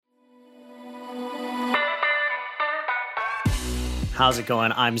How's it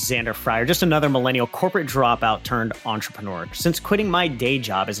going? I'm Xander Fryer, just another millennial corporate dropout turned entrepreneur. Since quitting my day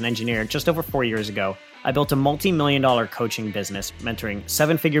job as an engineer just over 4 years ago, I built a multi-million-dollar coaching business, mentoring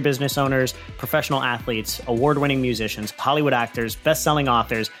seven-figure business owners, professional athletes, award-winning musicians, Hollywood actors, best-selling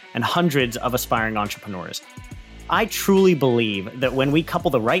authors, and hundreds of aspiring entrepreneurs. I truly believe that when we couple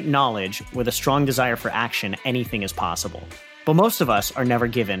the right knowledge with a strong desire for action, anything is possible. But most of us are never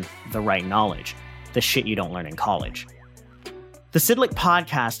given the right knowledge, the shit you don't learn in college. The Sidlick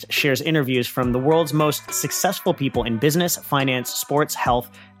podcast shares interviews from the world's most successful people in business, finance, sports, health,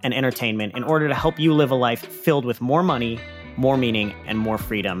 and entertainment in order to help you live a life filled with more money, more meaning, and more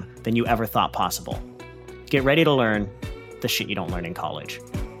freedom than you ever thought possible. Get ready to learn the shit you don't learn in college.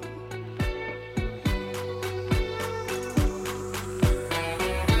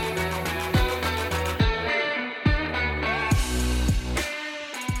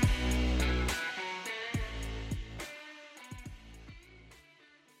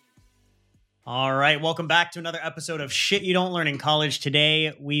 All right, welcome back to another episode of Shit You Don't Learn in College.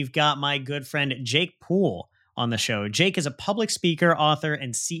 Today, we've got my good friend Jake Poole on the show. Jake is a public speaker, author,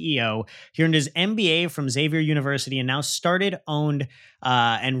 and CEO. He earned his MBA from Xavier University and now started, owned,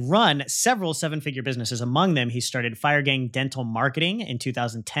 and run several seven-figure businesses. Among them, he started Fire Gang Dental Marketing in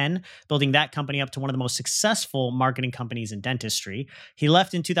 2010, building that company up to one of the most successful marketing companies in dentistry. He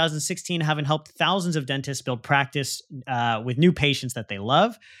left in 2016, having helped thousands of dentists build practice with new patients that they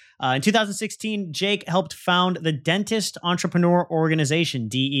love. In 2016, Jake helped found the Dentist Entrepreneur Organization,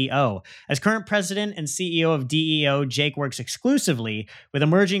 DEO. As current president and CEO of DEO, Jake works exclusively with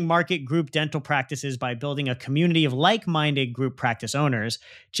emerging market group dental practices by building a community of like-minded group practice owners.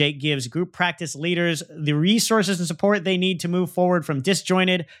 Jake gives group practice leaders the resources and support they need to move forward from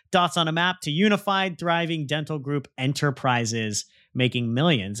disjointed dots on a map to unified, thriving dental group enterprises, making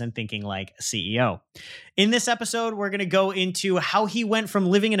millions and thinking like a CEO. In this episode, we're going to go into how he went from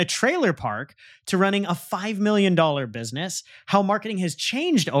living in a trailer park to running a $5 million business, how marketing has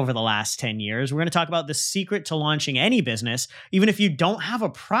changed over the last 10 years. We're going to talk about the secret to launching any business, even if you don't have a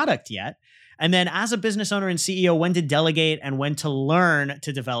product yet. And then as a business owner and CEO, when to delegate and when to learn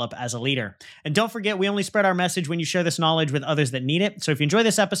to develop as a leader. And don't forget, we only spread our message when you share this knowledge with others that need it. So if you enjoy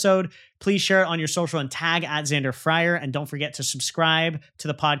this episode, please share it on your social and tag at Xander Fryer. And don't forget to subscribe to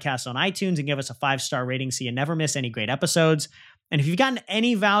the podcast on iTunes and give us a 5-star rating so you never miss any great episodes. And if you've gotten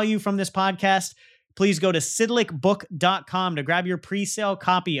any value from this podcast, please go to sidlickbook.com to grab your pre-sale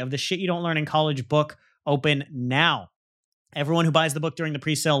copy of the Shit You Don't Learn in College book. Open now. Everyone who buys the book during the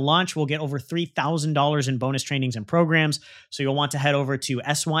pre-sale launch will get over $3,000 in bonus trainings and programs. So you'll want to head over to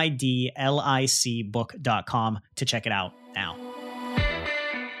sydlicbook.com to check it out now.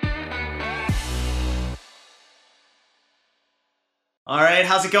 All right,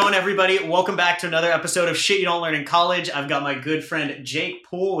 how's it going, everybody? Welcome back to another episode of Shit You Don't Learn in College. I've got my good friend Jake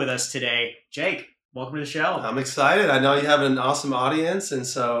Poole with us today. Jake, welcome to the show. I'm excited. I know you have an awesome audience, and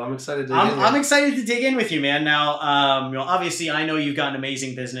so I'm excited to I'm excited to dig in with you, man. Now, obviously, I know you've got an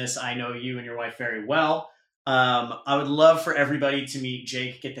amazing business. I know you and your wife very well. I would love for everybody to meet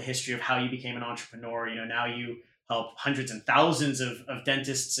Jake, get the history of how you became an entrepreneur. You know, now you help hundreds and thousands of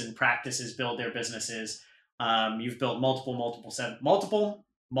dentists and practices build their businesses. You've built multiple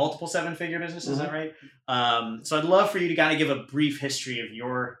seven-figure businesses. Mm-hmm. Is that right? So I'd love for you to kind of give a brief history of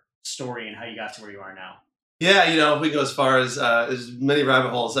your story and how you got to where you are now. Yeah, you know, we go as far as many rabbit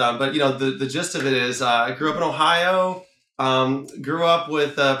holes. But, you know, the gist of it is I grew up in Ohio, grew up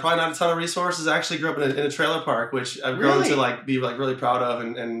with probably not a ton of resources. I actually grew up in a trailer park, which I've grown to be really proud of.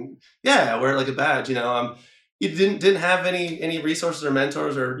 And yeah, wear it like a badge, you know. You didn't have any resources or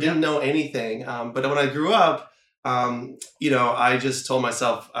mentors or didn't know anything. But when I grew up, you know, I just told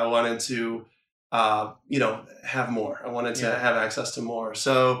myself I wanted to you know, have more. I wanted to have access to more.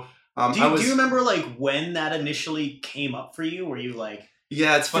 So, do you remember like when that initially came up for you? Were you like,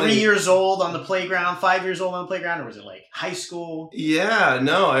 yeah, it's funny, 3 years old on the playground, 5 years old on the playground, or was it like high school? Yeah,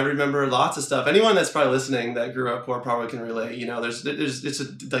 no, I remember lots of stuff. Anyone that's probably listening that grew up poor probably can relate. You know, it's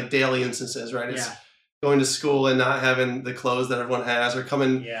like daily instances, right? It's going to school and not having the clothes that everyone has, or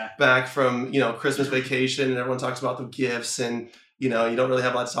coming back from, you know, Christmas vacation and everyone talks about the gifts and, you know, you don't really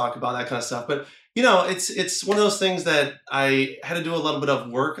have a lot to talk about, that kind of stuff. But you know, it's one of those things that I had to do a little bit of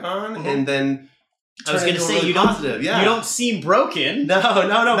work on, and then I was going to say really you don't seem broken. No,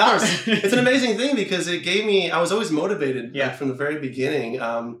 of course. It's an amazing thing because it gave me. I was always motivated from the very beginning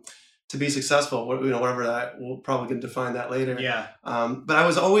to be successful. You know, whatever that, we'll probably can define that later. Yeah. But I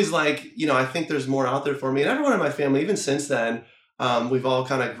was always like, you know, I think there's more out there for me, and everyone in my family, even since then, we've all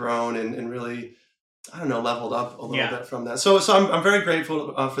kind of grown and really, I don't know, leveled up a little bit from that. So I'm very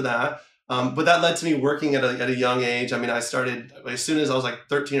grateful for that. But that led to me working at a young age. I mean, I started as soon as I was like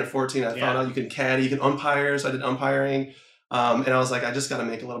 13 or 14. I found out you can caddy, you can umpire. So I did umpiring, and I was like, I just got to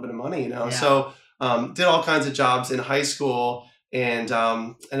make a little bit of money, you know. Yeah. So did all kinds of jobs in high school, and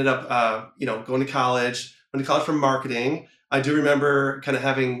ended up going to college. Went to college for marketing. I do remember kind of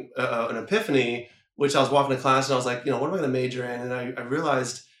having an epiphany, which I was walking to class and I was like, what am I going to major in? And I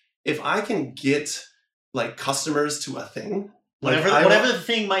realized if I can get like customers to a thing. Whatever the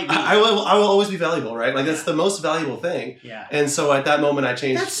thing might be, I will always be valuable, right? Like that's the most valuable thing. Yeah. And so at that moment, I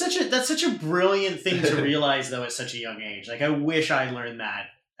changed. That's such a brilliant thing to realize, though, at such a young age. Like I wish I learned that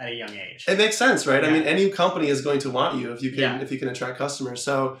at a young age. It makes sense, right? Yeah. I mean, any company is going to want you if you can attract customers.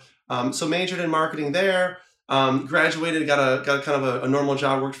 So majored in marketing there. Graduated, got kind of a normal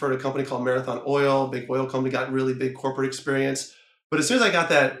job. Worked for a company called Marathon Oil, big oil company. Got really big corporate experience. But as soon as I got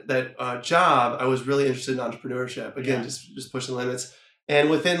that job, I was really interested in entrepreneurship. Again, just pushing the limits. And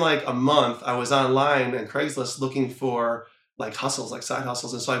within like a month, I was online on Craigslist looking for like hustles, like side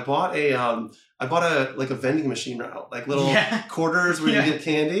hustles. And so I bought a vending machine route, like little quarters where you get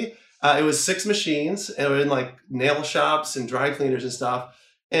candy. It was 6 machines, and it was in like nail shops and dry cleaners and stuff.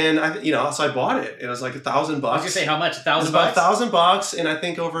 And so I bought it. It was like $1,000. I was gonna say how much? $1,000. About $1,000, and I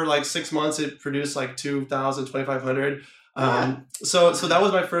think over like 6 months, it produced like 2,000, 2,500. So that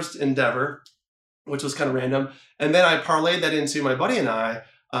was my first endeavor, which was kind of random. And then I parlayed that into my buddy and I,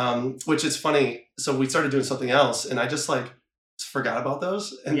 which is funny. So we started doing something else, and I just like forgot about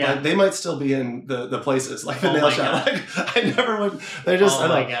those, and like, they might still be in the places like the nail shop. Like I never would. They just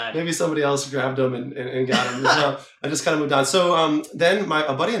maybe somebody else grabbed them and got them. So I just kind of moved on. So then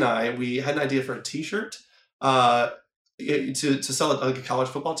a buddy and I, we had an idea for a T-shirt to sell like a college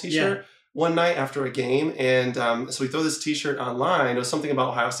football T-shirt. Yeah. One night after a game, and so we throw this T-shirt online. It was something about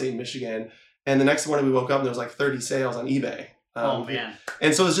Ohio State and Michigan, and the next morning we woke up and there was like 30 sales on eBay. Oh man!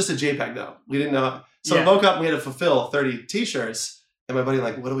 And so it was just a JPEG though. We didn't know. So we woke up and we had to fulfill 30 T-shirts, and my buddy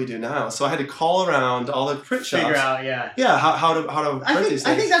like, what do we do now? So I had to call around all the print shops. Figure out, how to print these things.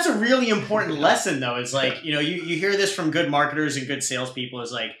 I think that's a really important lesson though. Is like you hear this from good marketers and good salespeople.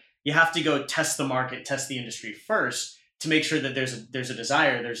 Is like you have to go test the market, test the industry first, to make sure that there's a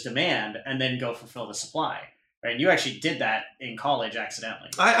desire, there's demand, and then go fulfill the supply, right? And you actually did that in college accidentally.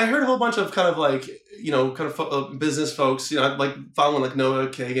 I heard a whole bunch of kind of like, business folks, like following like Noah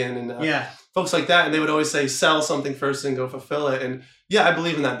Kagan and folks like that. And they would always say, sell something first and go fulfill it. And I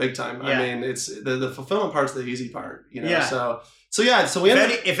believe in that big time. Yeah. I mean, it's the fulfillment part's the easy part, So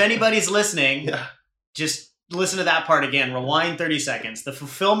if anybody's listening, just listen to that part again, rewind 30 seconds. The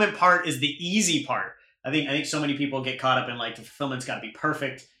fulfillment part is the easy part. I think so many people get caught up in like the fulfillment's got to be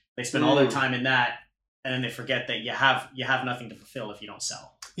perfect. They spend all their time in that, and then they forget that you have nothing to fulfill if you don't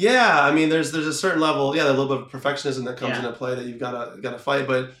sell. Yeah, I mean, there's a certain level, a little bit of perfectionism that comes into play that you've got to fight.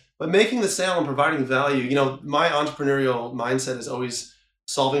 But making the sale and providing value, my entrepreneurial mindset is always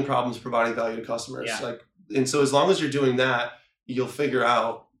solving problems, providing value to customers. Yeah. And so as long as you're doing that, you'll figure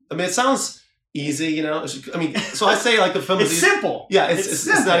out. I mean, it sounds easy, I mean, so I say like the film is easy. Simple. Yeah, it's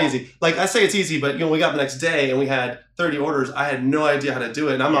not easy. Like I say it's easy, but we got the next day and we had 30 orders. I had no idea how to do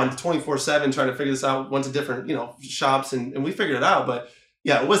it. And I'm on 24/7 trying to figure this out, went to different, shops and we figured it out. But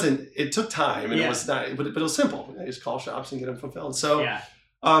it took time and it was not, but it was simple. I just call shops and get them fulfilled. So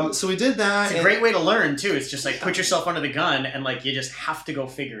so we did that. It's a great way to learn too. It's just like put yourself under the gun and like you just have to go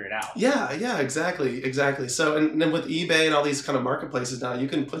figure it out. Yeah, exactly. So and then with eBay and all these kind of marketplaces now, you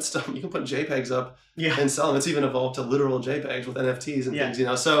can put JPEGs up and sell them. It's even evolved to literal JPEGs with NFTs and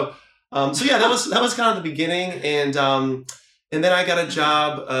things, So that was kind of the beginning, and then I got a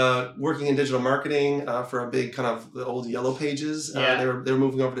job working in digital marketing for a big kind of the old Yellow Pages. They were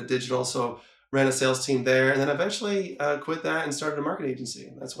moving over to digital, so ran a sales team there, and then eventually quit that and started a marketing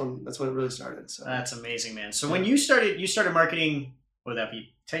agency. That's when it really started. So that's amazing, man. So when you started marketing, would that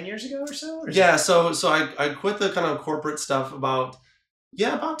be 10 years ago or so? So I quit the kind of corporate stuff about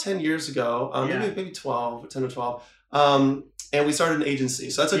 10 years ago, maybe 10 to 12. And we started an agency.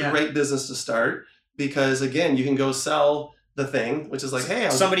 So that's a great business to start because again, you can go sell the thing, which is like, hey,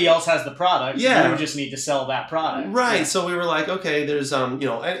 somebody else has the product. You just need to sell that product. Right. Yeah. So we were like, okay, there's all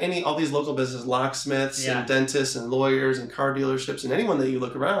these local businesses, locksmiths and dentists and lawyers and car dealerships and anyone that you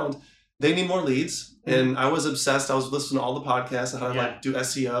look around, they need more leads. Mm-hmm. And I was obsessed. I was listening to all the podcasts and how to do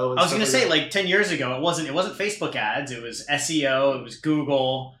SEO. I was going to say like 10 years ago, it wasn't Facebook ads. It was SEO. It was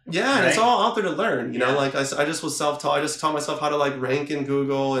Google. Yeah. Right? And it's all out there to learn, like I just was self-taught. I just taught myself how to like rank in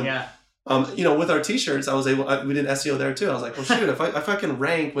Google and with our T-shirts, we did SEO there too. I was like, well, shoot, if I can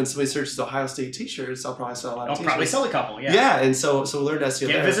rank when somebody searches Ohio State T-shirts, I'll probably sell a lot of T-shirts. I'll probably sell a couple, Yeah, and so we learned SEO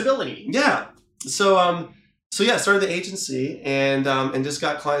Get there. Visibility. Yeah. So So yeah, started the agency and just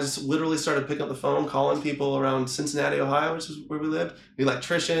got clients. Literally started picking up the phone, calling people around Cincinnati, Ohio, which is where we lived. The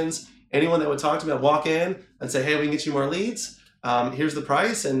electricians, anyone that would talk to me, I'd walk in and say, "Hey, we can get you more leads. Here's the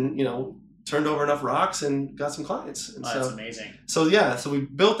price," and turned over enough rocks and got some clients. And that's amazing. So yeah, so we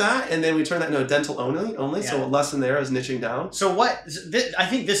built that, and then we turned that into a dental only. Yeah. So a lesson there is niching down. So I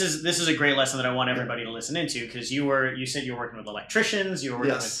think this is a great lesson that I want everybody to listen into, because you said you were working with electricians, you were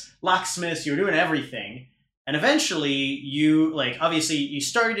working with locksmiths, you were doing everything. And eventually you obviously you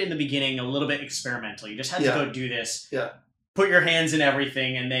started in the beginning a little bit experimental. You just had to go do this. Yeah. Put your hands in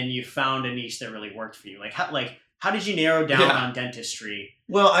everything, and then you found a niche that really worked for you. How did you narrow down on dentistry?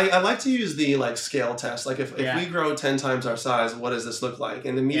 Well, I like to use the scale test. If we grow 10 times our size, what does this look like?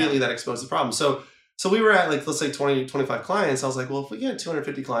 And immediately that exposed the problem. So we were at let's say 20, 25 clients. I was like, well, if we get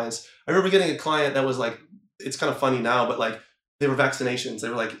 250 clients, I remember getting a client that was it's kind of funny now, but they were vaccinations. They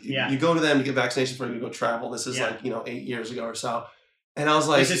were you go to them to get vaccinations before you go travel. This is 8 years ago or so. And I was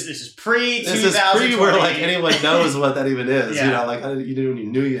like, this is pre-2020. This is pre where anyone knows what that even is. You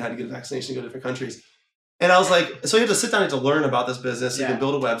knew you had to get a vaccination to go to different countries. And I was like, so you have to sit down and to learn about this business. You can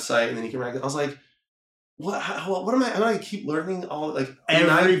build a website and then you can rank it. I was like, what am I going to keep learning all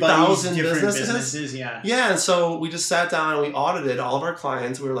 9,000 businesses? Yeah. And so we just sat down and we audited all of our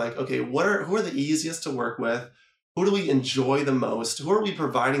clients. We were like, okay, who are the easiest to work with? Who do we enjoy the most? Who are we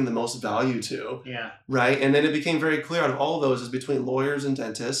providing the most value to? Yeah. Right. And then it became very clear out of all of those is between lawyers and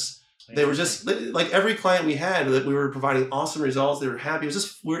dentists. They were just every client we had that we were providing awesome results. They were happy. It was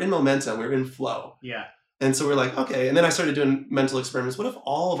just, we were in momentum. We were in flow. Yeah. And so we're like, okay. And then I started doing mental experiments. What if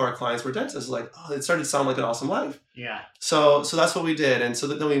all of our clients were dentists? It started to sound like an awesome life. Yeah. So that's what we did. And so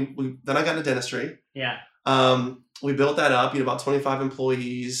then I got into dentistry. Yeah. We built that up, about 25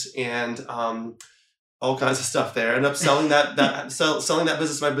 employees and all kinds of stuff there. Ended up selling selling that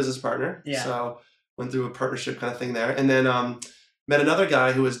business to my business partner. Yeah. So went through a partnership kind of thing there. And then met another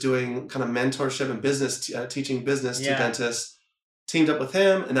guy who was doing kind of mentorship and business, teaching business to dentists. Teamed up with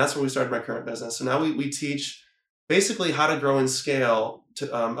him, and that's where we started my current business. So now we teach basically how to grow and scale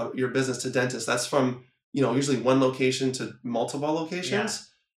to your business to dentists. That's from usually one location to multiple locations,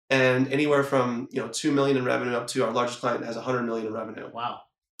 and anywhere from 2 million in revenue up to our largest client has 100 million in revenue. Wow!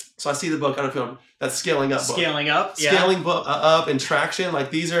 So I see the book. I don't know if that's scaling up. Scaling up, scaling up and traction.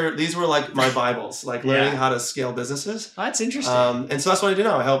 These were my Bibles, learning how to scale businesses. Oh, that's interesting. And so that's what I do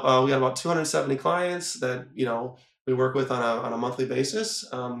now. I help. We got about 270 clients that we work with on a monthly basis.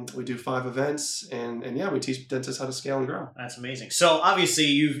 We do 5 events, and we teach dentists how to scale and grow. That's amazing. So obviously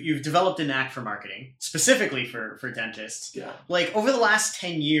you've developed a knack for marketing, specifically for dentists. Yeah. Over the last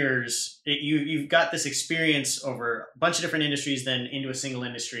 10 years, you've got this experience over a bunch of different industries, then into a single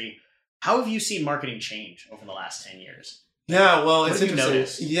industry. How have you seen marketing change over the last 10 years? Yeah, well, it's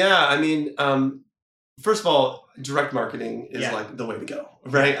interesting. Yeah, I mean, first of all, direct marketing is the way to go,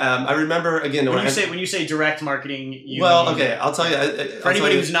 right? I remember again when you say direct marketing. I'll tell you. For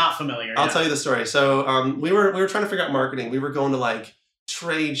anybody who's not familiar, I'll tell you the story. So we were trying to figure out marketing. We were going to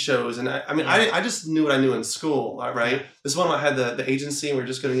trade shows, and I just knew what I knew in school, right? This one I had the agency, and we were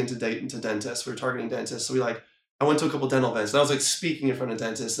just getting into dentists. We were targeting dentists, so I went to a couple dental events, and I was speaking in front of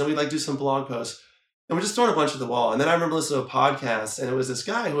dentists, and we do some blog posts, and we're just throwing a bunch at the wall. And then I remember listening to a podcast, and it was this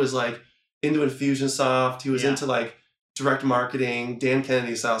guy who was into Infusionsoft. He was into direct marketing, Dan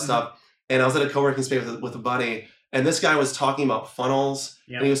Kennedy style stuff. And I was at a co-working space with a buddy, and this guy was talking about funnels,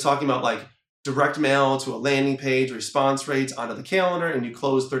 and he was talking about direct mail to a landing page, response rates onto the calendar, and you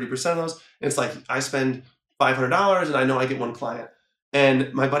close 30% of those. And it's I spend $500 and I know I get one client.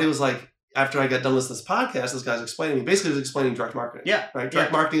 And my buddy was after I got done listening to this podcast, this guy's explaining me, basically he was explaining direct marketing. Yeah. Right.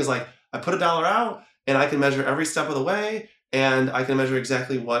 Direct marketing is I put $1 out and I can measure every step of the way. And I can measure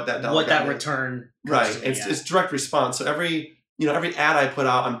exactly what that dollar return. Right. It's direct response. So every ad I put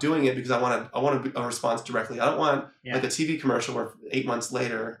out, I'm doing it because I want a response directly. I don't want a TV commercial where 8 months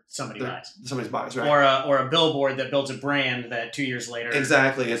later somebody buys, right? Or a billboard that builds a brand that 2 years later.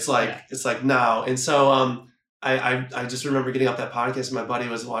 Exactly. It's now. And so I just remember getting off that podcast and my buddy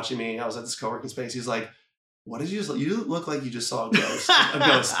was watching me. I was at this co-working space. He's like, "What did you just? You look like you just saw a ghost." A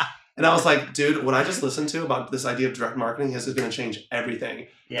ghost. And I was like, dude, what I just listened to about this idea of direct marketing is going to change everything.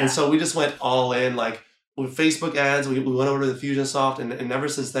 Yeah. And so we just went all in, with Facebook ads. We went over to the Infusionsoft, and ever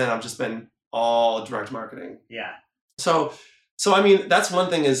since then, I've just been all direct marketing. Yeah. So I mean, that's one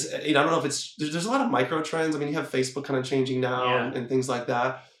thing is, I don't know if it's, there's a lot of micro trends. I mean, you have Facebook kind of changing now and things like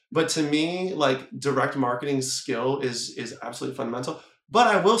that. But to me, direct marketing skill is absolutely fundamental. But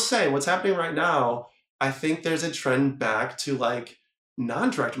I will say what's happening right now, I think there's a trend back to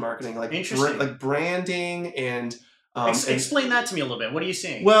non-direct marketing, branding and Explain that to me a little bit. What are you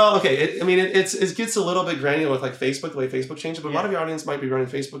seeing? Well, okay. It gets a little bit granular with like Facebook, the way Facebook changed it, but a lot of your audience might be running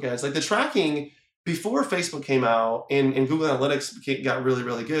Facebook ads. Like the tracking before Facebook came out and Google Analytics got really,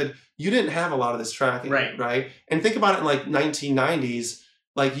 really good, you didn't have a lot of this tracking, right? And think about it in like 1990s,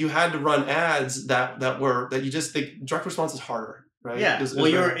 like you had to run ads that you just think direct response is harder. Right? Yeah.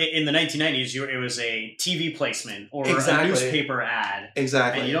 You're in the 1990s. It was a TV placement or a newspaper ad.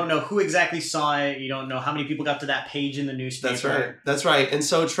 Exactly. And you don't know who exactly saw it. You don't know how many people got to that page in the newspaper. That's right. And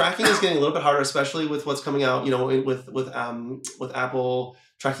so tracking is getting a little bit harder, especially with what's coming out. With Apple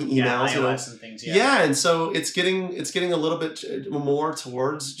tracking emails, iOS and things. Yeah. And so it's getting a little bit more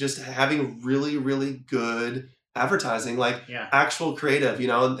towards just having really, really good advertising, like actual creative.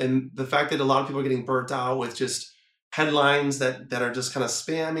 And the fact that a lot of people are getting burnt out with just headlines that are just kind of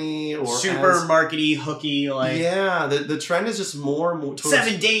spammy or super markety, hooky. Like the trend is just more and more towards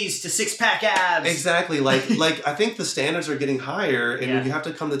 7 days to 6-pack abs. Exactly. Like I think the standards are getting higher, and you have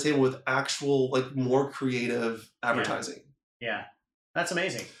to come to the table with actual like more creative advertising. Yeah, that's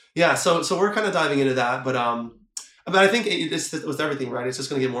amazing. Yeah, so we're kind of diving into that, but I think it's with everything, right? It's just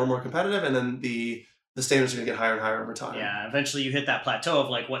going to get more and more competitive, and then the standards are going to get higher and higher over time. Yeah, eventually you hit that plateau of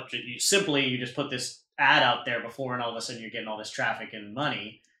like you just put this ad out there before, and all of a sudden you're getting all this traffic and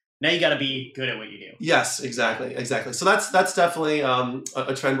money. Now you got to be good at what you do. Yes, exactly. So that's definitely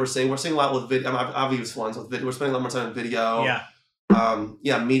a trend we're seeing. We're seeing a lot with video. Obvious ones with video. We're spending a lot more time on video.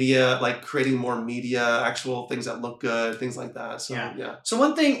 Media, like creating more media, actual things that look good, things like that. So So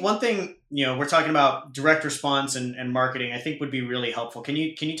one thing, we're talking about direct response and marketing. I think would be really helpful. Can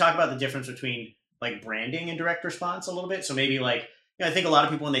you talk about the difference between like branding and direct response a little bit? So maybe like I think a lot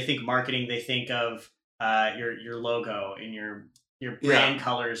of people when they think marketing, they think of your logo and your brand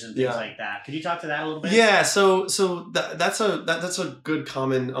colors and things like that. Could you talk to that a little bit? Yeah. So that's a good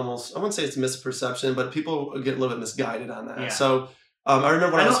common, almost, I wouldn't say it's misperception, but people get a little bit misguided on that. Yeah. So I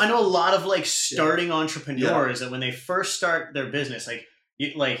remember I know a lot of like starting entrepreneurs that when they first start their business,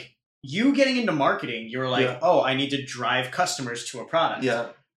 you getting into marketing, you're like, oh, I need to drive customers to a product. Yeah.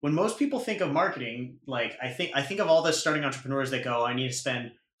 When most people think of marketing, like I think of all the starting entrepreneurs that go, I need to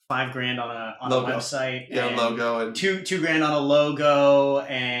spend $5,000 on a website, and logo, and $2,000 on a logo,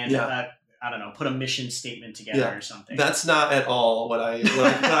 and I don't know, put a mission statement together or something. That's not at all what I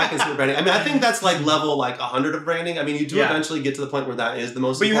consider branding. I mean, I think that's like level 100 of branding. I mean, you do eventually get to the point where that is the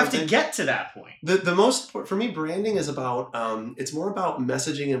most. But you have to get to that point. The most for me, branding is about it's more about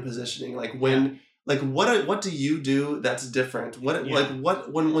messaging and positioning. Like when. Like what do you do that's different?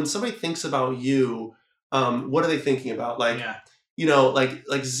 When somebody thinks about you, what are they thinking about? Like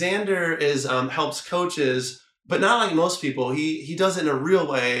Xander is helps coaches, but not like most people. He does it in a real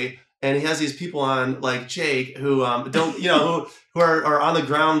way, and he has these people on like Jake who don't who are on the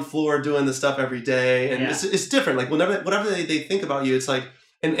ground floor doing the stuff every day, and it's different. Like whatever they think about you, it's like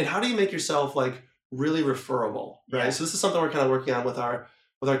and how do you make yourself like really referable, right? So this is something we're kind of working on with our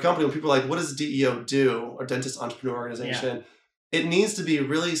company. When people are like, what does DEO do, or Dentist Entrepreneur Organization? It needs to be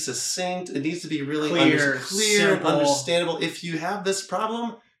really succinct. It needs to be really clear and understandable. If you have this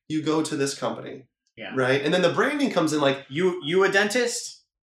problem, you go to this company. Yeah. Right. And then the branding comes in like you a dentist?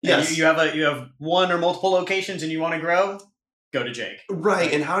 Yes. You have one or multiple locations and you want to grow? Go to Jake.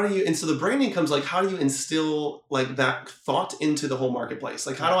 Right. And so the branding comes like, how do you instill like that thought into the whole marketplace?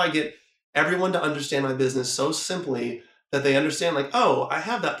 Like, how do I get everyone to understand my business so simply that they understand like, oh, I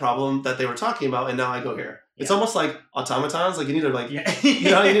have that problem that they were talking about, and now I go here. Yeah. It's almost like automatons. Like you need to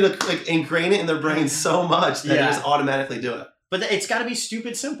you need to like ingrain it in their brain so much that they just automatically do it. But it's got to be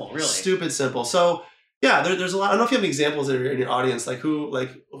stupid simple, really. Stupid simple. So there's a lot. I don't know if you have any examples in your audience, like who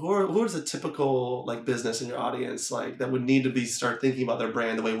is a typical like business in your audience like that would need to start thinking about their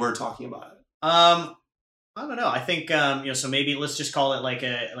brand the way we're talking about it. I don't know. I think so maybe let's just call it like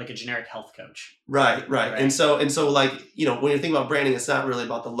a generic health coach. Right. And so like, when you think about branding, it's not really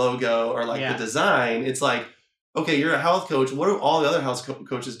about the logo or like the design. It's like, okay, you're a health coach. What are all the other health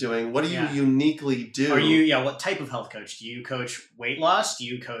coaches doing? What do you uniquely do? What type of health coach? Do you coach weight loss? Do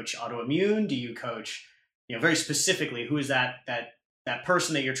you coach autoimmune? Do you coach, very specifically, who is that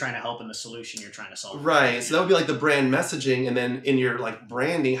person that you're trying to help in the solution you're trying to solve? Right. So that would be like the brand messaging. And then in your like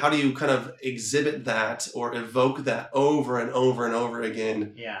branding, how do you kind of exhibit that or evoke that over and over and over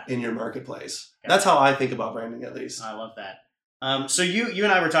again in your marketplace? Okay. That's how I think about branding, at least. I love that. So you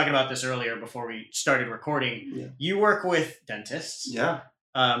and I were talking about this earlier before we started recording. Yeah. You work with dentists. Yeah.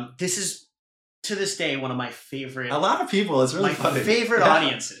 This is to this day one of my favorite. A lot of people. It's really funny. My favorite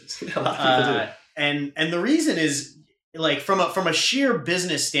audiences. A lot of people do. And the reason is like from a sheer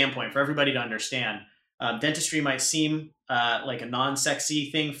business standpoint for everybody to understand. Dentistry might seem like a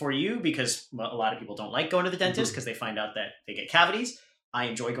non-sexy thing for you because a lot of people don't like going to the dentist because they find out that they get cavities. I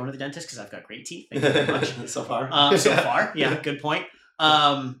enjoy going to the dentist because I've got great teeth. Thank you very much. So far. Yeah, good point.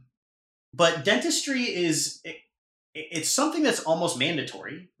 But dentistry it's something that's almost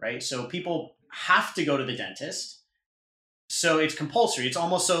mandatory, right? So people have to go to the dentist. So it's compulsory. It's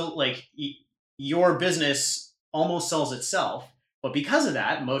almost so like your business almost sells itself. But because of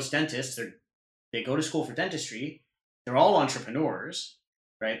that, most dentists, they go to school for dentistry. They're all entrepreneurs,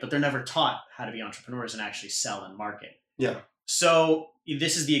 right? But they're never taught how to be entrepreneurs and actually sell and market. Yeah. So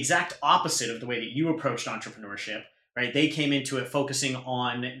this is the exact opposite of the way that you approached entrepreneurship, right? They came into it focusing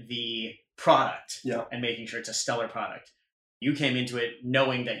on the product and making sure it's a stellar product. You came into it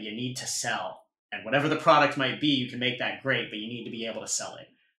knowing that you need to sell, and whatever the product might be, you can make that great, but you need to be able to sell it.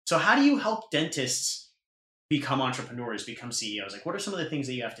 So how do you help dentists become entrepreneurs, become CEOs? Like, what are some of the things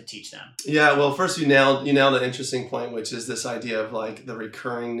that you have to teach them? Yeah, well, first you nailed an interesting point, which is this idea of like the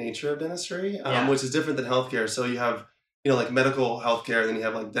recurring nature of dentistry, which is different than healthcare. So you have, like medical healthcare, then you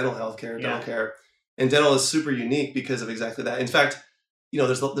have like dental healthcare, dental care. And dental is super unique because of exactly that. In fact,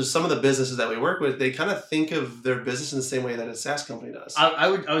 there's some of the businesses that we work with, they kind of think of their business in the same way that a SaaS company does. I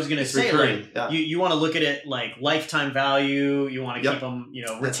was going to say, recurring, you want to look at it like lifetime value. You want to keep them,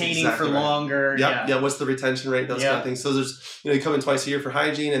 retaining for longer. Yeah. What's the retention rate? Those kind of things. So there's, you come in twice a year for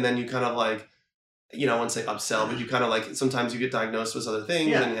hygiene, and then you kind of like, I wouldn't say upsell, but you kind of like, sometimes you get diagnosed with other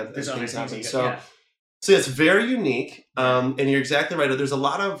things and you have things happen. So it's very unique. And you're exactly right. There's a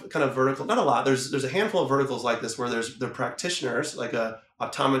lot of kind of vertical, not a lot, there's a handful of verticals like this where they're practitioners, like a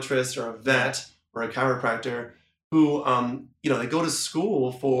optometrist or a vet or a chiropractor who, they go to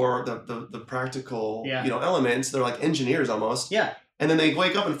school for the practical, elements. They're like engineers almost. Yeah. And then they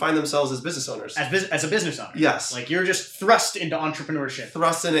wake up and find themselves as business owners. As a business owner. Yes. Like you're just thrust into entrepreneurship.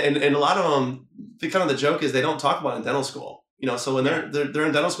 Thrust in, and a lot of them, the joke is they don't talk about it in dental school. So when they're in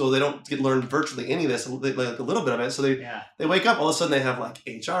dental school, they don't learn virtually any of this, like a little bit of it. So they wake up, all of a sudden they have like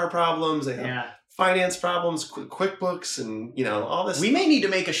HR problems, they have finance problems, QuickBooks, and all this. We may need to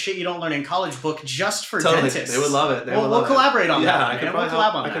make a shit you don't learn in college book just for totally. dentists. They would love it. We'll collaborate on that. I could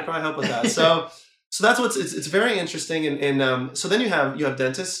probably help with that. So that's it's very interesting. And so then you have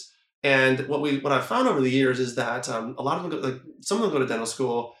dentists, and what I've found over the years is that a lot of them some of them go to dental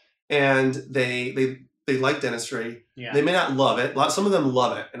school, and they like dentistry. Yeah. They may not love it. Some of them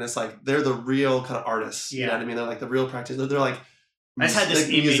love it, and it's like they're the real kind of artists. You know what I mean? They're like the real practitioners. They're like, I just had this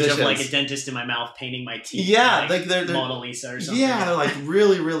image musicians. Of like a dentist in my mouth painting my teeth. Yeah, like they're Mona Lisa or something. Yeah, they're like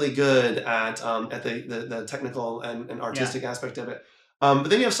really, really good at the technical and artistic aspect of it. But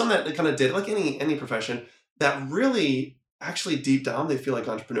then you have some that kind of did, like any profession, that really actually deep down they feel like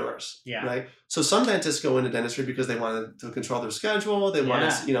entrepreneurs. Yeah. Right. So some dentists go into dentistry because they wanted to control their schedule. They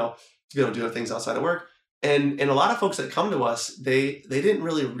wanted to be able to do things outside of work. And a lot of folks that come to us, they didn't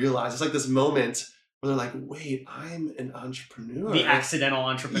really realize, it's like this moment where they're like, wait, I'm an entrepreneur. The accidental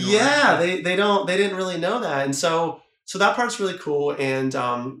entrepreneur. Yeah, they didn't really know that. And so that part's really cool. And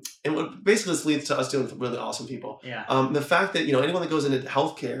what basically this leads to us dealing with really awesome people. Yeah. The fact that, anyone that goes into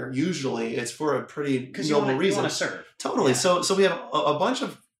healthcare, usually it's for a pretty noble reason. You want to serve. Totally. Yeah. So we have a bunch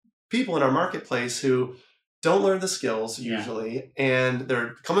of people in our marketplace who don't learn the skills usually, and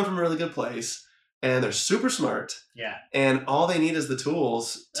they're coming from a really good place. And they're super smart. Yeah. And all they need is the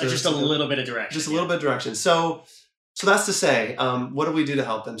tools. Just a little bit of direction. Just a little bit of direction. So that's to say, what do we do to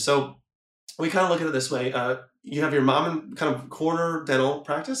help them? So we kind of look at it this way. You have your mom and kind of corner dental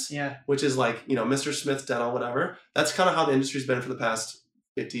practice. Yeah. Which is like, Mr. Smith Dental, whatever. That's kind of how the industry's been for the past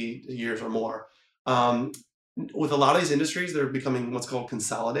 50 years or more. With a lot of these industries, they're becoming what's called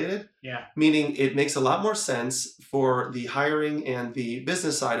consolidated. Yeah. Meaning it makes a lot more sense for the hiring and the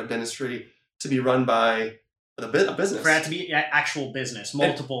business side of dentistry to be run by a business. For that to be actual business,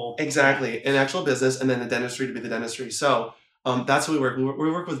 multiple. Exactly, an actual business, and then the dentistry to be the dentistry. So that's what we work.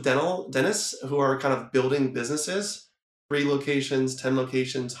 We work with dentists who are kind of building businesses, 3 locations, 10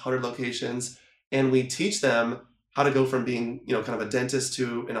 locations, 100 locations, and we teach them how to go from being, kind of a dentist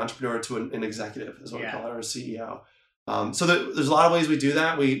to an entrepreneur to an executive, is what we call it, or a CEO. So there's a lot of ways we do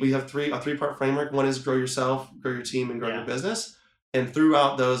that. We have a 3-part framework. One is grow yourself, grow your team, and grow your business. And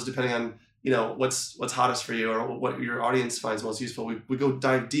throughout those, depending on what's hottest for you or what your audience finds most useful, we go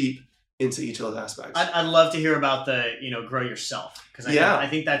dive deep into each of those aspects. I'd love to hear about the grow yourself, because I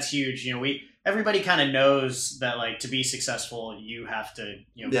think that's huge. Everybody kind of knows that, like, to be successful you have to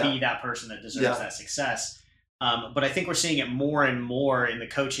be that person that deserves that success. But I think we're seeing it more and more in the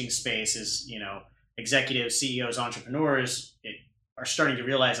coaching space. Is executives, CEOs, entrepreneurs are starting to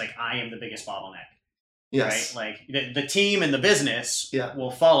realize, like, I am the biggest bottleneck. Yes. Right? Like the team and the business Yeah.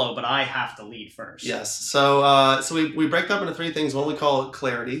 will follow, but I have to lead first. Yes. So we break up into 3 things. One we call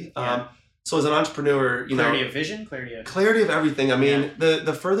clarity. Yeah. So as an entrepreneur, clarity of vision, clarity of everything. I mean,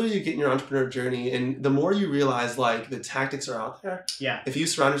 the further you get in your entrepreneur journey, and the more you realize like the tactics are out there. Yeah. If you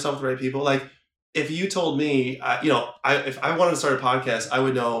surround yourself with the right people, like if you told me, if I wanted to start a podcast, I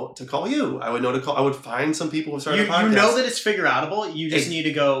would know to call you. I would know to call. I would find some people who started a podcast. You know that it's figure outable. You just need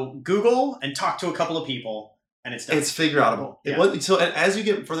to go Google and talk to a couple of people, and it's done. It's figure outable. Yeah. So as you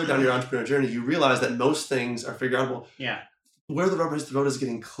get further down your entrepreneur journey, you realize that most things are figure outable. Yeah. Where the rubber hits the road is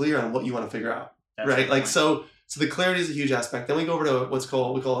getting clear on what you want to figure out. That's right. Like point. so the clarity is a huge aspect. Then we go over to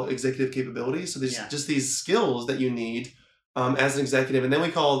what we call executive capabilities. So there's just these skills that you need as an executive. And then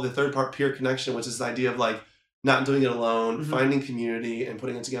we call the third part peer connection, which is the idea of like not doing it alone, finding community and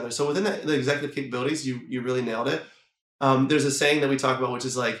putting it together. So within the executive capabilities, you really nailed it. There's a saying that we talk about, which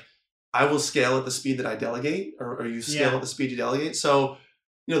is like, I will scale at the speed that I delegate, or you scale at the speed you delegate. So,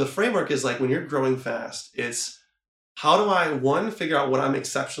 the framework is like when you're growing fast, it's how do I, figure out what I'm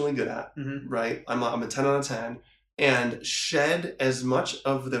exceptionally good at, right? I'm a 10 out of 10, and shed as much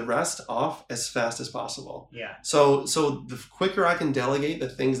of the rest off as fast as possible. Yeah. So the quicker I can delegate the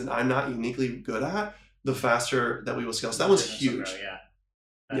things that I'm not uniquely good at, the faster that we will scale. So that one's huge. Yeah.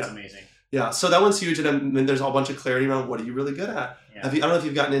 That's amazing. Yeah. So that one's huge. And then there's a bunch of clarity around what are you really good at? Yeah. I don't know if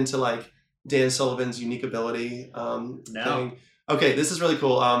you've gotten into like Dan Sullivan's unique ability thing. Okay, this is really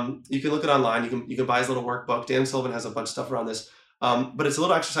cool. You can look it online. You can buy his little workbook. Dan Sullivan has a bunch of stuff around this. But it's a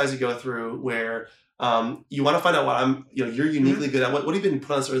little exercise you go through where you want to find out what you're uniquely good at. What have you been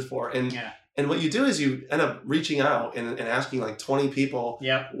put on this earth for? And what you do is you end up reaching out and asking like 20 people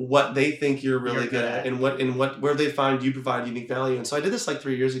what they think you're really good at and where they find you provide unique value. And so I did this like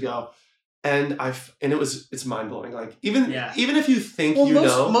 3 years ago. And it's mind blowing. Like even if you think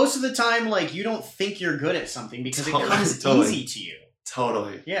most of the time, like you don't think you're good at something because it comes easy to you.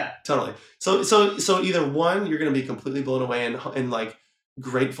 Totally. Yeah. Totally. So either one, you're going to be completely blown away and like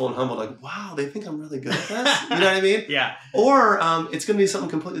grateful and humbled, like wow, they think I'm really good at this. You know what I mean? Yeah. Or it's going to be something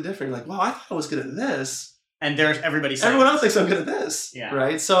completely different. You're like, wow, I thought I was good at this, and there's everyone else thinks I'm good at this. Yeah.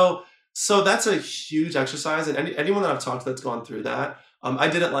 Right. So that's a huge exercise, and anyone that I've talked to that's gone through that. I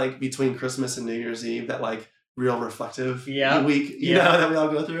did it like between Christmas and New Year's Eve, that like real reflective week, you know, that we all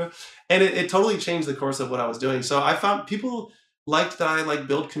go through. And it totally changed the course of what I was doing. So I found people liked that I like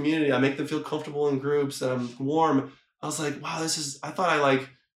build community. I make them feel comfortable in groups, that I'm warm. I was like, wow, I thought I like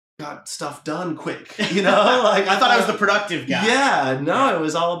got stuff done quick, you know? Like I thought I was the productive guy. Yeah, no, it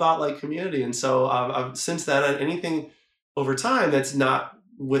was all about like community. And so I've since then, anything over time that's not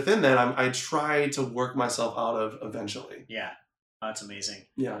within that, I try to work myself out of eventually. Yeah. That's amazing.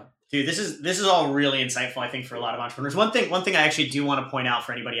 Yeah. Dude, this is all really insightful, I think, for a lot of entrepreneurs. One thing I actually do want to point out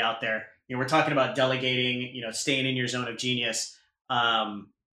for anybody out there, we're talking about delegating, staying in your zone of genius.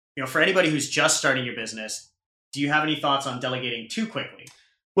 For anybody who's just starting your business, do you have any thoughts on delegating too quickly?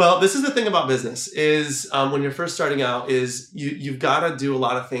 Well, this is the thing about business is when you're first starting out is you've got to do a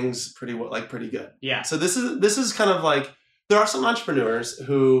lot of things pretty good. Yeah. So this is kind of like, there are some entrepreneurs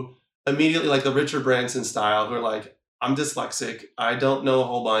who immediately, like the Richard Branson style, who are like, I'm dyslexic. I don't know a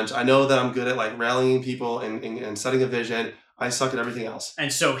whole bunch. I know that I'm good at like rallying people and setting a vision. I suck at everything else.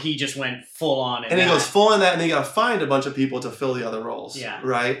 And so he just went full on. And he goes full in that, and then you got to find a bunch of people to fill the other roles. Yeah.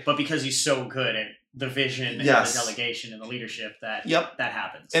 Right. But because he's so good at the vision and the delegation and the leadership, that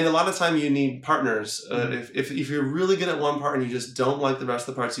happens. And a lot of time you need partners. If you're really good at one part and you just don't like the rest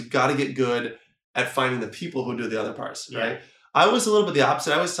of the parts, you've got to get good at finding the people who do the other parts. Right. I was a little bit the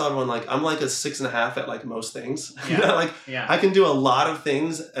opposite. I always tell everyone, like, I'm like a 6.5 at like most things. I can do a lot of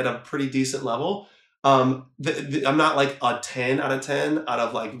things at a pretty decent level. I'm not like a 10 out of 10 out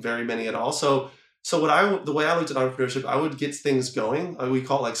of like very many at all. So the way I looked at entrepreneurship, I would get things going. We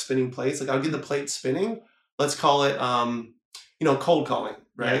call it like spinning plates. Like I would get the plate spinning. Let's call it, cold calling,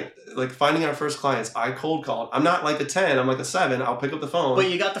 right? Yeah. Like finding our first clients. I cold called. I'm not like a 10. I'm like a 7. I'll pick up the phone. But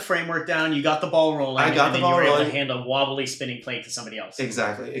you got the framework down. You got the ball rolling. I got the ball rolling. You were able to hand a wobbly spinning plate to somebody else.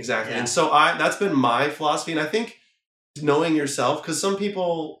 Exactly. Yeah. And so that's been my philosophy. And I think knowing yourself, because some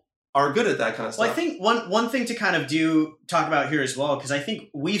people are good at that kind of stuff. Well, I think one thing to kind of talk about here as well, because I think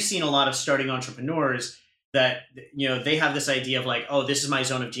we've seen a lot of starting entrepreneurs that, they have this idea of like, oh, this is my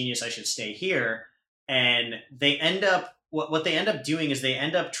zone of genius, I should stay here. And they end up, what they end up doing is they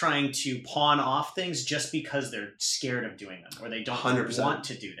end up trying to pawn off things just because they're scared of doing them or they don't 100%. Want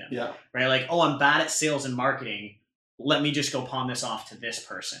to do them. Yeah. Right? Like, oh, I'm bad at sales and marketing. Let me just go pawn this off to this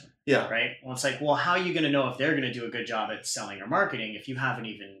person. Yeah. Right? Well, it's like, well, how are you going to know if they're going to do a good job at selling or marketing if you haven't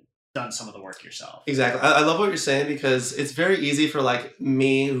even done some of the work yourself. Exactly. I love what you're saying, because it's very easy for like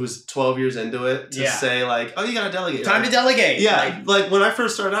me, who's 12 years into it, to say like, oh, you got to delegate. Time to delegate. Yeah. Like when I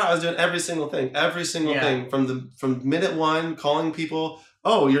first started out, I was doing every single thing from minute one, calling people.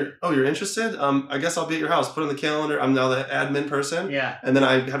 Oh, you're interested? I guess I'll be at your house. Put on the calendar. I'm now the admin person. Yeah. And then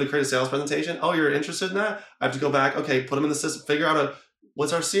I have to create a sales presentation. Oh, you're interested in that? I have to go back. Okay, put them in the system. Figure out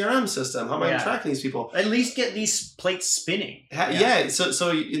what's our CRM system? How am I tracking these people? At least get these plates spinning. Yeah.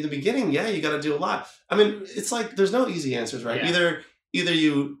 So in the beginning, you got to do a lot. I mean, it's like there's no easy answers, right? Yeah. Either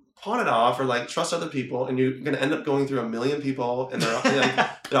you pawn it off or like trust other people, and you're going to end up going through 1 million people, and they're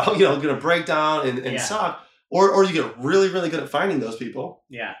like, they're all, going to break down and suck. Or you get really, really good at finding those people.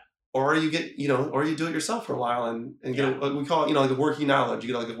 Yeah. Or you get, or you do it yourself for a while and get we call it, like a working knowledge.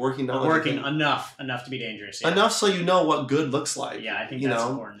 You get like a working knowledge. Enough to be dangerous. Yeah. Enough so you know what good looks like. Yeah, I think that's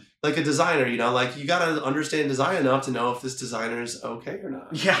important. Like a designer, like you got to understand design enough to know if this designer is okay or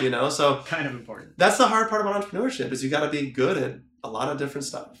not. Yeah. So kind of important. That's the hard part about entrepreneurship, is you got to be good at a lot of different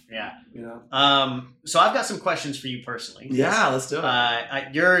stuff. Yeah. So I've got some questions for you personally. Yeah, let's do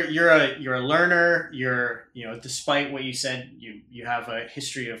it. You're a learner. You're, despite what you said, you have a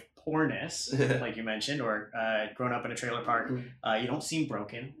history of poorness, like you mentioned, or grown up in a trailer park. You don't seem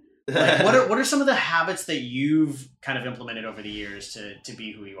broken. Like, what are some of the habits that you've kind of implemented over the years to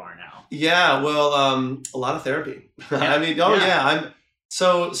be who you are now? Yeah, well, a lot of therapy. Yeah. I mean, I'm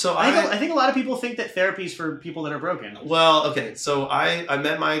so I think a lot of people think that therapy is for people that are broken. Well, okay, so I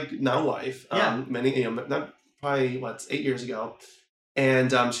met my now wife probably 8 years ago.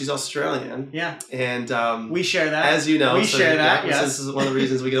 And she's Australian. Yeah. And we share that. As you know. We share that, yes. This is one of the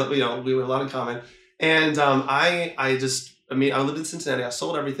reasons we get, we have a lot in common. And I lived in Cincinnati. I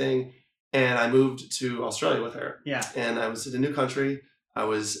sold everything and I moved to Australia with her. Yeah. And I was in a new country. I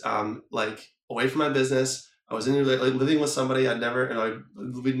was away from my business. I was living with somebody I'd never,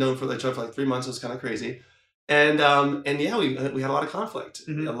 we'd known for each other for 3 months. It was kind of crazy. And yeah, we had a lot of conflict,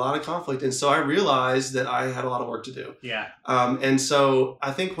 And so I realized that I had a lot of work to do. Yeah. And so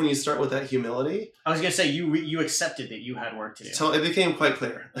I think when you start with that humility, I was going to say, you accepted that you had work to do. So it became quite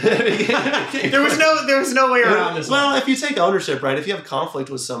clear. There was no way around this. Well, if you take ownership, right? If you have conflict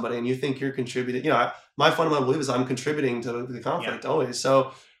with somebody and you think you're contributing, my fundamental belief is I'm contributing to the conflict always.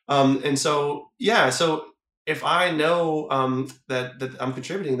 So, so if I know that I'm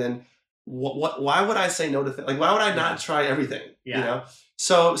contributing, then why would I say no to things? Like, why would I not try everything? Yeah.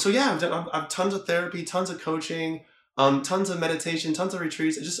 So I've done tons of therapy, tons of coaching, tons of meditation, tons of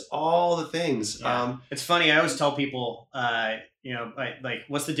retreats, just all the things. Yeah. It's funny. I always tell people,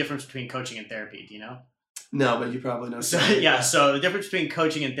 what's the difference between coaching and therapy? Do you know? No, but you probably know. So the difference between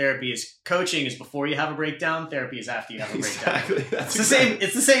coaching and therapy is coaching is before you have a breakdown. Therapy is after you have a breakdown. Exactly. It's the same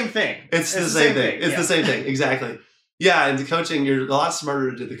thing. It's the same thing. It's the same thing. Exactly. Yeah, and the coaching, you're a lot smarter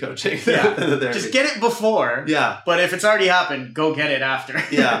to do the coaching than the therapy. Just get it before. Yeah. But if it's already happened, go get it after.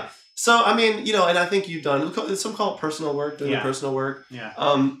 Yeah. So, I mean, and I think you've done, some call it personal work, doing the personal work. Yeah.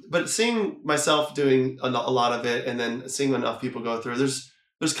 But seeing myself doing a lot of it and then seeing enough people go through,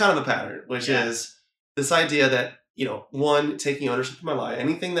 there's kind of a pattern, which is this idea that, one, taking ownership of my life.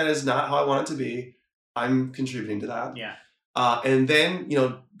 Anything that is not how I want it to be, I'm contributing to that. Yeah. And then,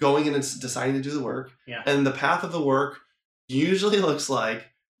 going in and deciding to do the work. Yeah. And the path of the work usually looks like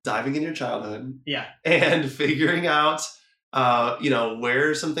diving in your childhood. Yeah. And figuring out,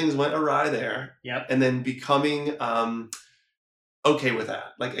 where some things went awry there. Yep. And then becoming okay with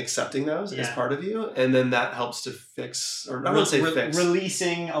that, like accepting those as part of you. And then that helps to fix, or I wouldn't say fix.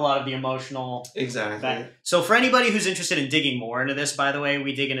 Releasing a lot of the emotional. Exactly. So for anybody who's interested in digging more into this, by the way,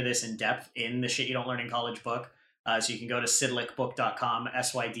 we dig into this in depth in the Shit You Don't Learn in College book. So you can go to sydlicbook.com,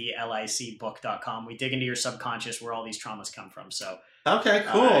 SYDLIC book.com. We dig into your subconscious where all these traumas come from. So okay,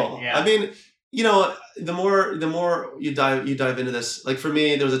 cool. I mean, the more you dive into this, like for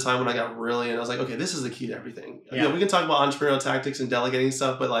me, there was a time when I got really, and I was like, okay, this is the key to everything. We can talk about entrepreneurial tactics and delegating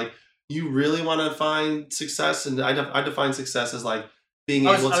stuff, but like you really want to find success, and I define success as like being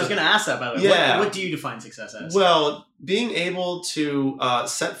able to. I was going to ask that, by the way. Yeah. What do you define success as? Well, being able to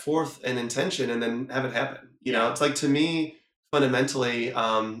set forth an intention and then have it happen. It's like, to me, fundamentally,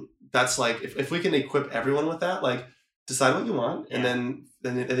 that's like, if we can equip everyone with that, like decide what you want and then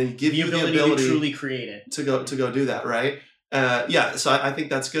give you the ability to truly create it, to go do that. Right. So I think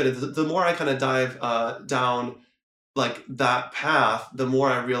that's good. The more I kind of dive down like that path, the more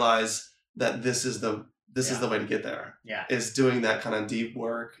I realize that this is the way to get there. Yeah. Is doing that kind of deep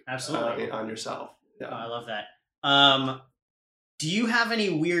work. Absolutely. On yourself. Yeah. Oh, I love that. Do you have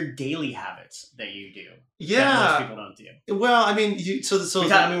any weird daily habits that you do? Yeah. That most people don't do. Well, I mean,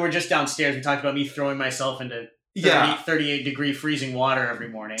 we're just downstairs. We talked about me throwing myself into 38 degree freezing water every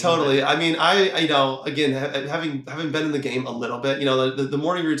morning. Totally. I mean, again, having been in the game a little bit, the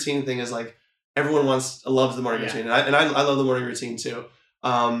morning routine thing is like everyone loves the morning routine, and I love the morning routine too.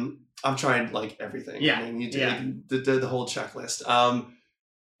 I'm trying like everything. Yeah. I mean, you do the whole checklist.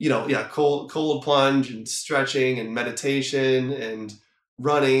 Cold plunge and stretching and meditation and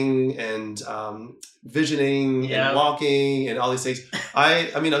running and visioning and walking and all these things.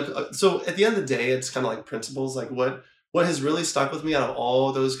 So at the end of the day, it's kind of like principles, like what has really stuck with me out of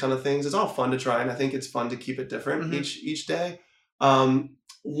all those kind of things. It's all fun to try, and I think it's fun to keep it different each day.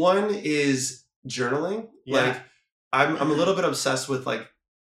 One is journaling. Like I'm a little bit obsessed with like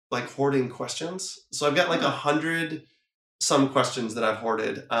hoarding questions. So I've got like 100 some questions that I've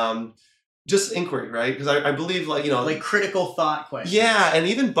hoarded. Just inquiry, right? Because I believe like critical thought questions. Yeah, and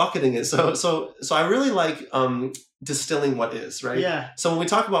even bucketing it. So I really like distilling what is, right? Yeah. So when we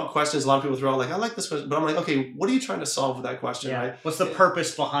talk about questions, a lot of people throw out like, I like this question, but I'm like, okay, what are you trying to solve with that question, right? What's the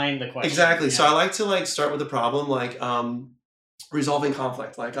purpose behind the question? Exactly. Yeah. So I like to like start with the problem, like resolving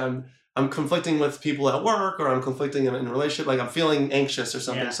conflict. Like I'm conflicting with people at work, or I'm conflicting in a relationship, like I'm feeling anxious or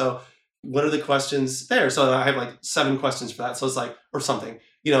something. Yeah. So what are the questions there? So I have like 7 questions for that. So it's like, or something,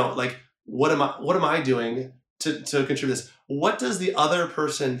 like, what am I doing to contribute this? What does the other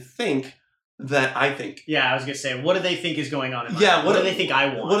person think that I think? Yeah, I was gonna say, what do they think is going on in my life? What do they think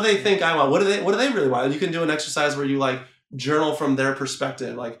I want? What do they think I want? What do they really want? You can do an exercise where you like journal from their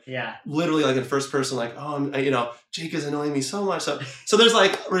perspective, like literally like in first person, like, oh, Jake is annoying me so much. So there's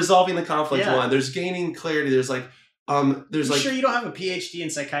like resolving the conflict one. There's gaining clarity. There's like sure you don't have a PhD in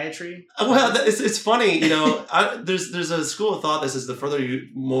psychiatry? Well, it's funny, there's a school of thought that says the further you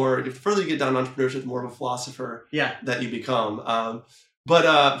get down entrepreneurship, the more of a philosopher that you become.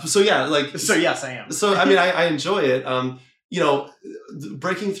 So yes, I am. So I mean, I enjoy it.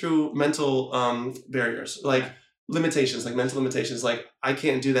 Breaking through mental barriers, like limitations, like mental limitations, like I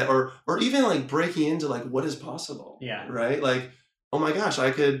can't do that, or even like breaking into like what is possible. Yeah. Right. Like, oh my gosh,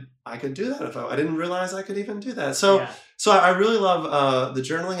 I could do that if I didn't realize I could even do that. So I really love the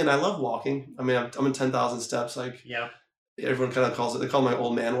journaling, and I love walking. I mean, I'm in 10,000 steps. Like, everyone kind of they call them my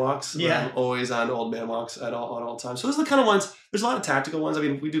old man walks. Yeah. I'm always on old man walks at all times. So those are the kind of ones. There's a lot of tactical ones. I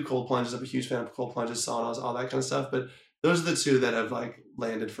mean, we do cold plunges. I'm a huge fan of cold plunges, saunas, all that kind of stuff. But those are the 2 that have like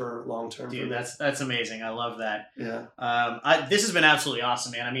landed for long term. Dude, that's amazing. I love that. Yeah. This has been absolutely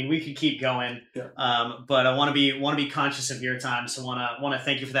awesome, man. I mean, we could keep going. Yeah. But I want to be conscious of your time. So want to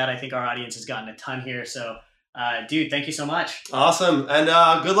thank you for that. I think our audience has gotten a ton here. So, dude, thank you so much. Awesome. And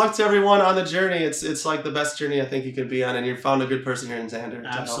good luck to everyone on the journey. It's like the best journey I think you could be on, and you found a good person here in Xander.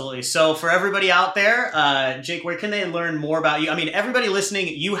 Absolutely. So for everybody out there, Jake, where can they learn more about you? I mean, everybody listening,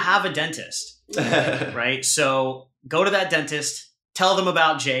 you have a dentist, right? So go to that dentist. Tell them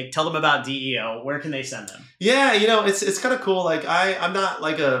about Jake. Tell them about DEO. Where can they send them? Yeah, it's kind of cool. Like I'm not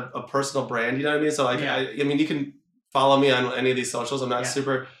like a personal brand. You know what I mean? So like I mean, you can follow me on any of these socials. I'm not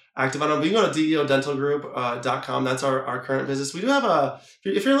super active on them. But you can go to deodentalgroup.com. That's our current business. We do have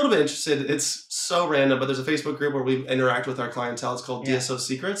if you're a little bit interested, it's so random, but there's a Facebook group where we interact with our clientele. It's called DSO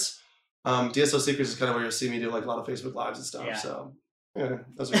Secrets. DSO Secrets is kind of where you'll see me do like a lot of Facebook Lives and stuff. Yeah. So. Yeah,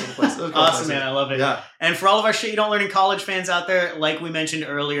 those are cool places. Awesome, man. I love it. Yeah. And for all of our Shit You Don't Learn in College fans out there, like we mentioned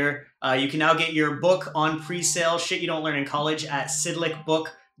earlier, you can now get your book on pre-sale, Shit You Don't Learn in College, at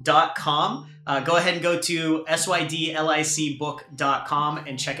sydlicbook.com. Go ahead and go to sydlicbook.com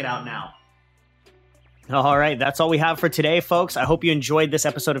and check it out now. All right, that's all we have for today, folks. I hope you enjoyed this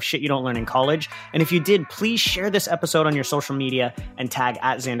episode of Shit You Don't Learn in College. And if you did, please share this episode on your social media and tag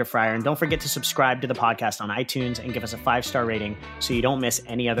 @Xander And don't forget to subscribe to the podcast on iTunes and give us a 5-star rating so you don't miss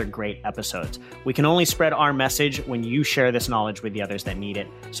any other great episodes. We can only spread our message when you share this knowledge with the others that need it.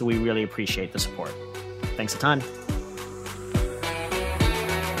 So we really appreciate the support. Thanks a ton.